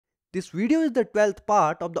This video is the 12th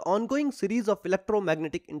part of the ongoing series of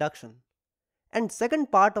electromagnetic induction and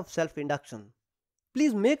second part of self-induction.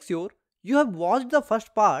 Please make sure you have watched the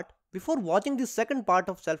first part before watching the second part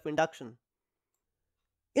of self-induction.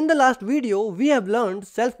 In the last video, we have learned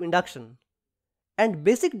self-induction and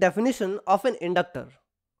basic definition of an inductor.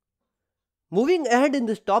 Moving ahead in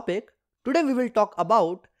this topic, today we will talk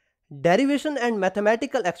about derivation and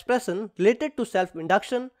mathematical expression related to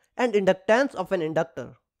self-induction and inductance of an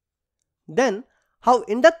inductor. Then, how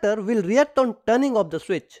inductor will react on turning of the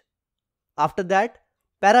switch. After that,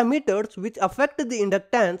 parameters which affect the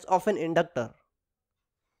inductance of an inductor.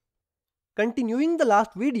 Continuing the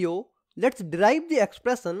last video, let's derive the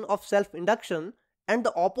expression of self-induction and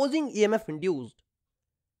the opposing EMF induced.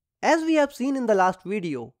 As we have seen in the last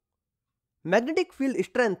video, magnetic field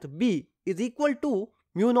strength B is equal to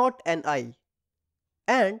mu naught Ni.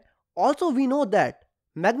 And also we know that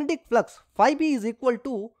magnetic flux phi B is equal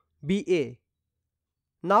to Ba.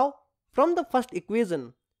 Now, from the first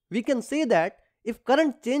equation, we can say that if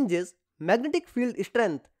current changes, magnetic field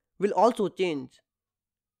strength will also change.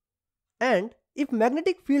 And if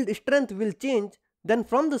magnetic field strength will change, then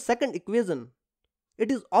from the second equation,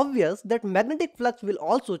 it is obvious that magnetic flux will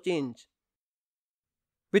also change.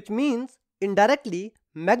 Which means, indirectly,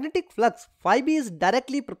 magnetic flux phi B is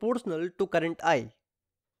directly proportional to current I.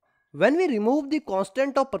 When we remove the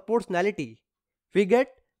constant of proportionality, we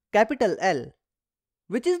get capital L,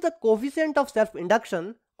 which is the coefficient of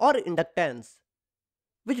self-induction or inductance,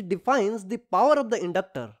 which defines the power of the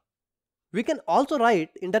inductor. We can also write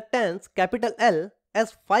inductance capital L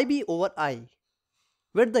as phi B over I,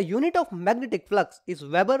 where the unit of magnetic flux is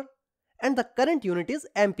Weber and the current unit is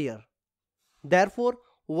ampere. Therefore,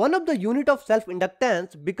 one of the unit of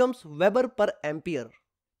self-inductance becomes Weber per ampere.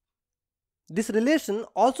 This relation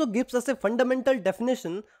also gives us a fundamental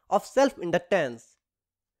definition of self-inductance.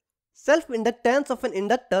 Self-inductance of an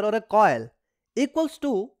inductor or a coil equals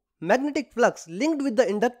to magnetic flux linked with the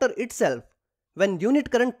inductor itself when unit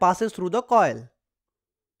current passes through the coil.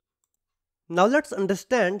 Now let's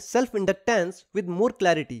understand self-inductance with more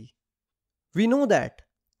clarity. We know that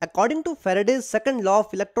according to Faraday's second law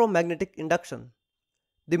of electromagnetic induction,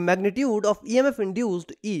 the magnitude of EMF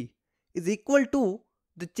induced E is equal to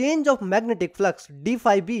the change of magnetic flux d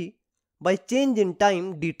phi B by change in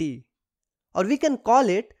time dt, or we can call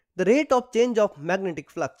it the rate of change of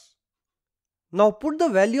magnetic flux. Now put the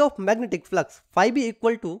value of magnetic flux phi B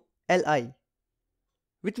equal to Li,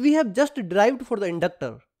 which we have just derived for the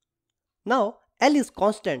inductor. Now L is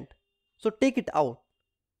constant, so take it out.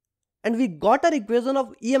 And we got our equation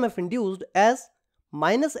of EMF induced as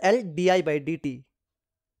minus L di by dt,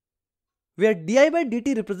 where di by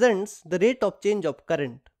dt represents the rate of change of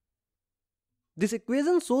current. This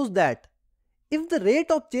equation shows that if the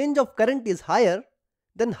rate of change of current is higher,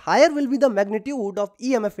 then higher will be the magnitude of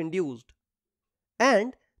EMF induced.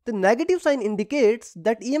 And the negative sign indicates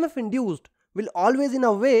that EMF induced will always in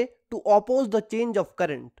a way to oppose the change of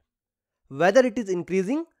current, whether it is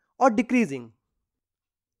increasing or decreasing.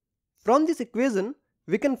 From this equation,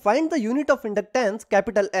 we can find the unit of inductance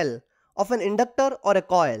capital L of an inductor or a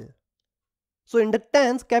coil. So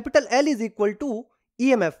inductance capital L is equal to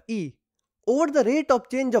EMF E over the rate of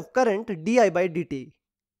change of current di by dt,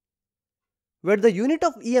 where the unit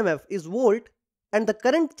of EMF is volt and the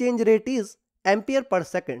current change rate is ampere per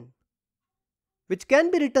second, which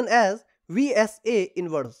can be written as VSA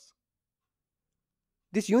inverse.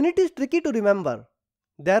 This unit is tricky to remember.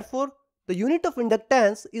 Therefore, the unit of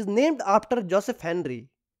inductance is named after Joseph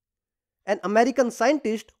Henry, an American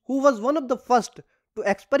scientist who was one of the first to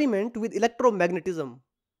experiment with electromagnetism.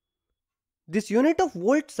 This unit of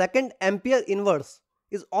volt second ampere inverse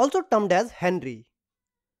is also termed as Henry.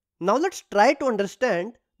 Now let's try to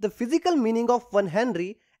understand the physical meaning of 1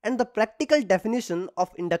 Henry and the practical definition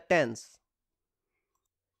of inductance.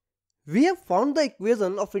 We have found the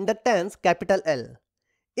equation of inductance capital L.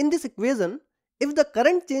 In this equation, if the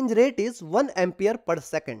current change rate is 1 ampere per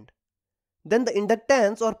second, then the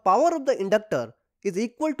inductance or power of the inductor is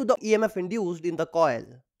equal to the EMF induced in the coil.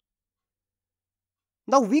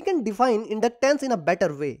 Now we can define inductance in a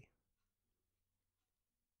better way.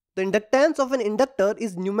 The inductance of an inductor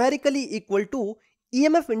is numerically equal to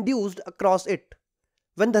EMF induced across it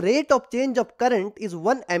when the rate of change of current is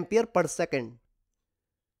 1 ampere per second.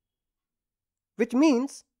 Which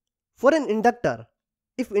means, for an inductor,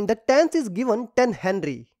 if inductance is given 10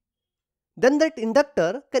 Henry, then that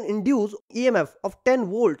inductor can induce EMF of 10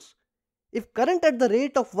 volts if current at the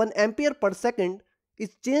rate of 1 ampere per second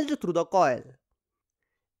is changed through the coil.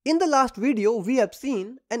 In the last video, we have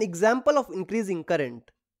seen an example of increasing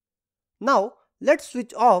current. Now, let's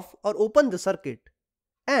switch off or open the circuit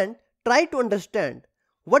and try to understand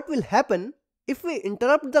what will happen if we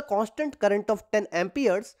interrupt the constant current of 10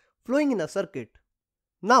 amperes flowing in a circuit.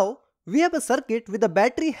 Now, we have a circuit with a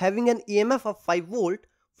battery having an EMF of 5 volt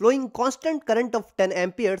flowing constant current of 10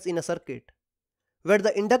 amperes in a circuit, where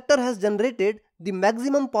the inductor has generated the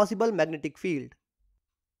maximum possible magnetic field.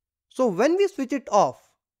 So when we switch it off,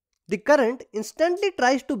 the current instantly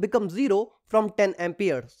tries to become 0 from 10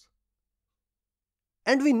 amperes.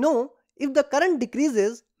 And we know if the current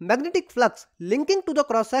decreases, magnetic flux linking to the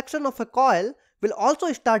cross-section of a coil will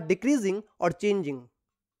also start decreasing or changing.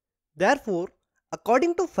 Therefore,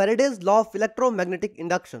 according to Faraday's law of electromagnetic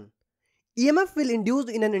induction, EMF will induce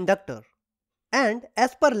in an inductor, and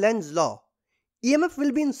as per Lenz's law, EMF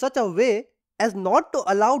will be in such a way as not to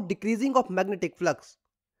allow decreasing of magnetic flux.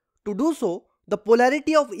 To do so, the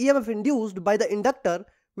polarity of EMF induced by the inductor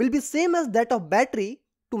will be same as that of battery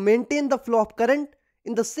to maintain the flow of current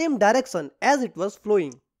in the same direction as it was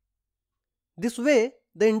flowing. This way,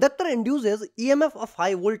 the inductor induces EMF of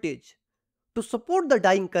high voltage to support the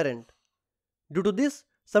dying current. Due to this,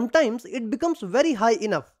 sometimes it becomes very high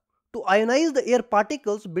enough to ionize the air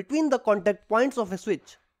particles between the contact points of a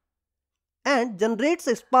switch and generates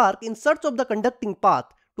a spark in search of the conducting path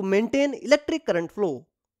to maintain electric current flow.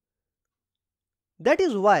 That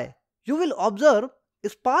is why you will observe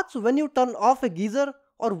sparks when you turn off a geyser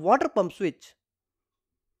or water pump switch.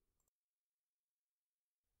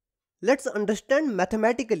 Let's understand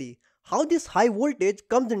mathematically how this high voltage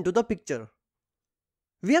comes into the picture.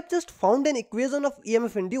 We have just found an equation of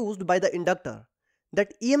EMF induced by the inductor,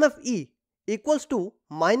 that EMF E equals to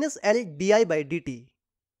minus L di by dt.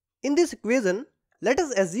 In this equation, let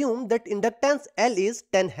us assume that inductance L is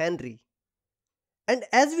 10 Henry. And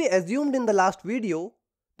as we assumed in the last video,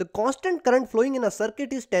 the constant current flowing in a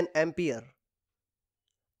circuit is 10 ampere.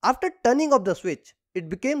 After turning off the switch, it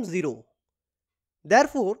became 0.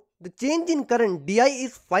 Therefore, the change in current di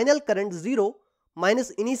is final current 0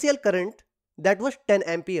 minus initial current, that was 10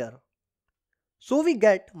 ampere. So we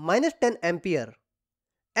get minus 10 ampere.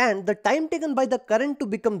 And the time taken by the current to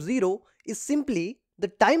become 0 is simply the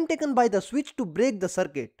time taken by the switch to break the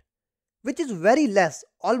circuit, which is very less,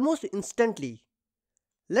 almost instantly.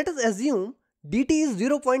 Let us assume dt is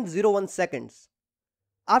 0.01 seconds.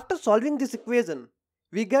 After solving this equation,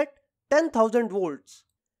 we get 10,000 volts,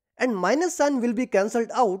 and minus sign will be cancelled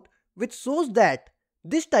out, which shows that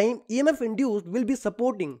this time EMF induced will be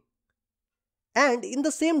supporting and in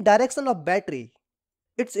the same direction of battery.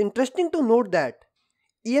 It's interesting to note that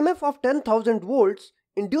EMF of 10,000 volts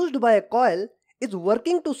induced by a coil is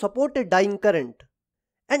working to support a dying current,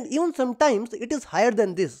 and even sometimes it is higher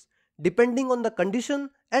than this depending on the condition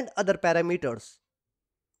and other parameters.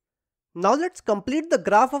 Now let's complete the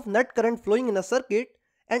graph of net current flowing in a circuit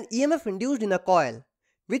and EMF induced in a coil,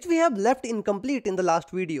 which we have left incomplete in the last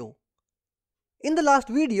video. In the last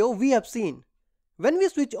video we have seen, when we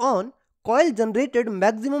switch on, coil generated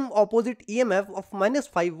maximum opposite EMF of minus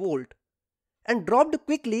 5 volt and dropped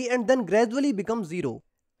quickly and then gradually become 0,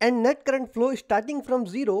 and net current flow starting from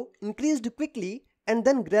 0 increased quickly and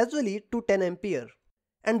then gradually to 10 ampere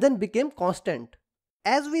and then became constant.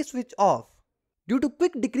 As we switch off, due to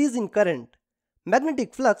quick decrease in current,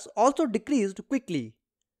 magnetic flux also decreased quickly.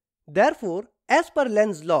 Therefore, as per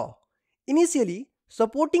Lenz's law, initially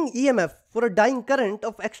supporting EMF for a dying current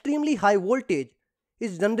of extremely high voltage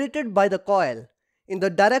is generated by the coil in the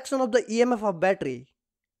direction of the EMF of battery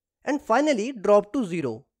and finally drop to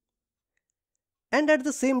 0. And at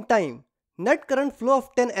the same time, net current flow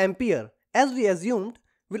of 10 ampere, as we assumed,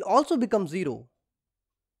 will also become 0.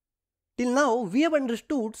 Till now we have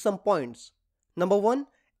understood some points. Number 1,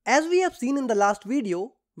 as we have seen in the last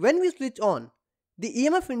video, when we switch on, the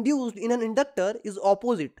EMF induced in an inductor is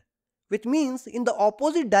opposite, which means in the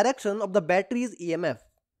opposite direction of the battery's EMF.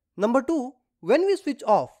 Number 2, when we switch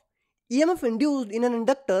off, EMF induced in an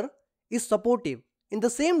inductor is supportive in the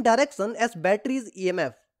same direction as battery's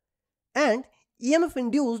EMF, and EMF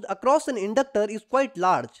induced across an inductor is quite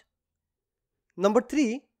large. Number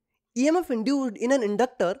 3, EMF induced in an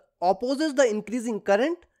inductor opposes the increasing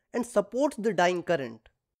current and supports the dying current.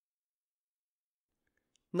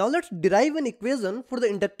 Now let's derive an equation for the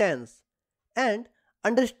inductance and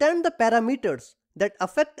understand the parameters that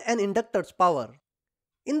affect an inductor's power.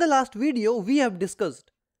 In the last video we have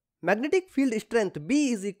discussed magnetic field strength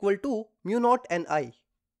B is equal to mu naught Ni,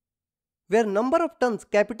 where number of turns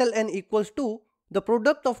capital N equals to the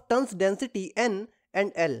product of turns density N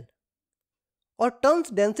and L, or turns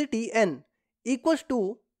density N equals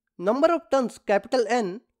to number of turns capital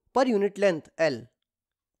N per unit length L.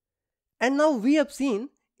 And now we have seen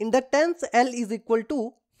inductance L is equal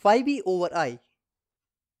to phi B over I.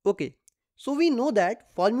 Okay, So we know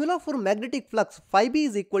that formula for magnetic flux phi b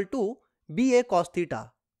is equal to BA cos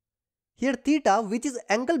theta. Here theta, which is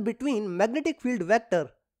angle between magnetic field vector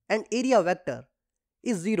and area vector,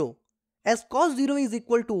 is 0. As cos 0 is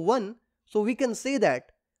equal to 1, so we can say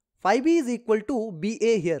that phi b is equal to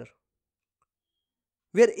BA here,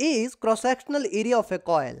 where A is cross-sectional area of a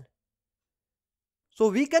coil. So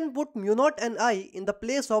we can put mu naught and I in the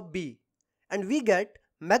place of B, and we get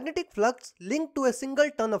magnetic flux linked to a single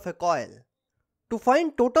turn of a coil. To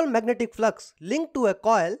find total magnetic flux linked to a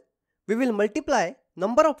coil, we will multiply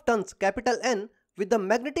number of turns capital N with the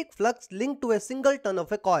magnetic flux linked to a single turn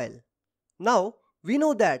of a coil. Now we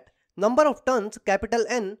know that number of turns capital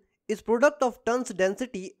N is product of turns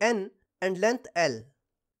density N and length L.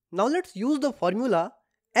 Now let's use the formula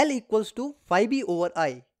L equals to phi b over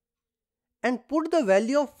I and put the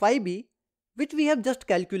value of phi b which we have just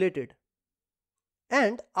calculated.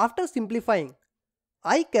 And after simplifying,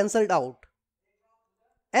 I cancelled out.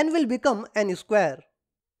 N will become N square.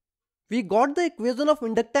 We got the equation of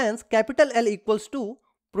inductance capital L equals to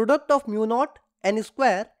product of mu naught N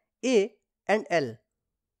square A and L.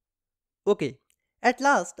 Okay, at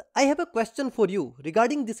last I have a question for you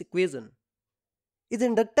regarding this equation. Is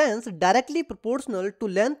inductance directly proportional to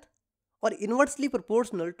length or inversely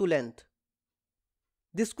proportional to length?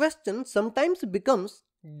 This question sometimes becomes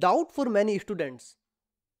doubt for many students.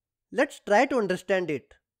 Let's try to understand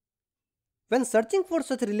it. When searching for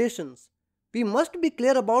such relations, we must be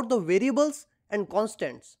clear about the variables and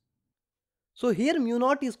constants. So here mu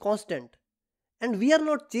naught is constant and we are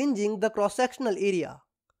not changing the cross-sectional area.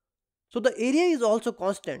 So the area is also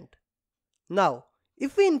constant. Now,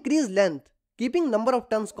 if we increase length, keeping number of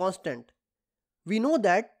turns constant, we know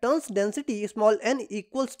that turns density small n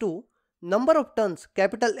equals to number of turns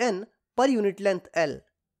capital N per unit length L.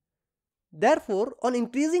 Therefore, on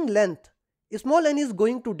increasing length, small n is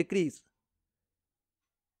going to decrease.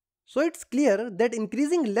 So it's clear that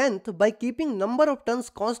increasing length by keeping number of turns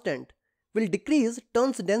constant will decrease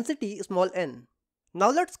turns density small n. Now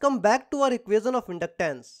let's come back to our equation of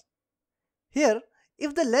inductance. Here,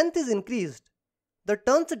 if the length is increased, the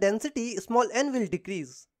turns density small n will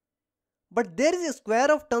decrease. But there is a square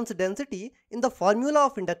of turns density in the formula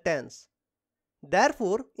of inductance.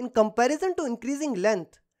 Therefore, in comparison to increasing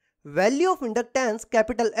length, value of inductance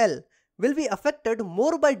capital L will be affected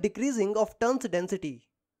more by decreasing of turns density.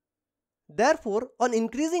 Therefore, on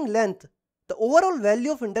increasing length, the overall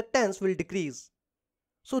value of inductance will decrease.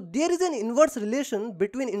 So there is an inverse relation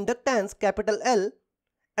between inductance capital L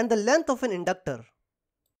and the length of an inductor.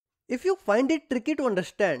 If you find it tricky to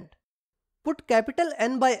understand, put capital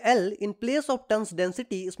N by L in place of turns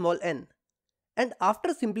density small n, and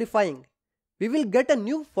after simplifying, we will get a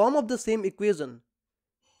new form of the same equation.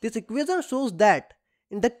 This equation shows that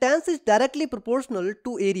inductance is directly proportional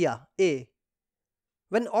to area A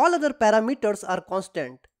when all other parameters are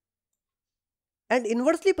constant, and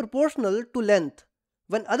inversely proportional to length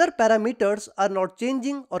when other parameters are not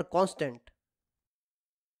changing or constant.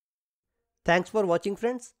 Thanks for watching,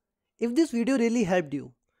 friends. If this video really helped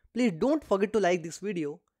you, please don't forget to like this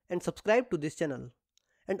video and subscribe to this channel.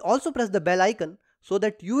 And also press the bell icon so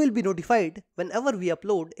that you will be notified whenever we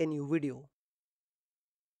upload a new video.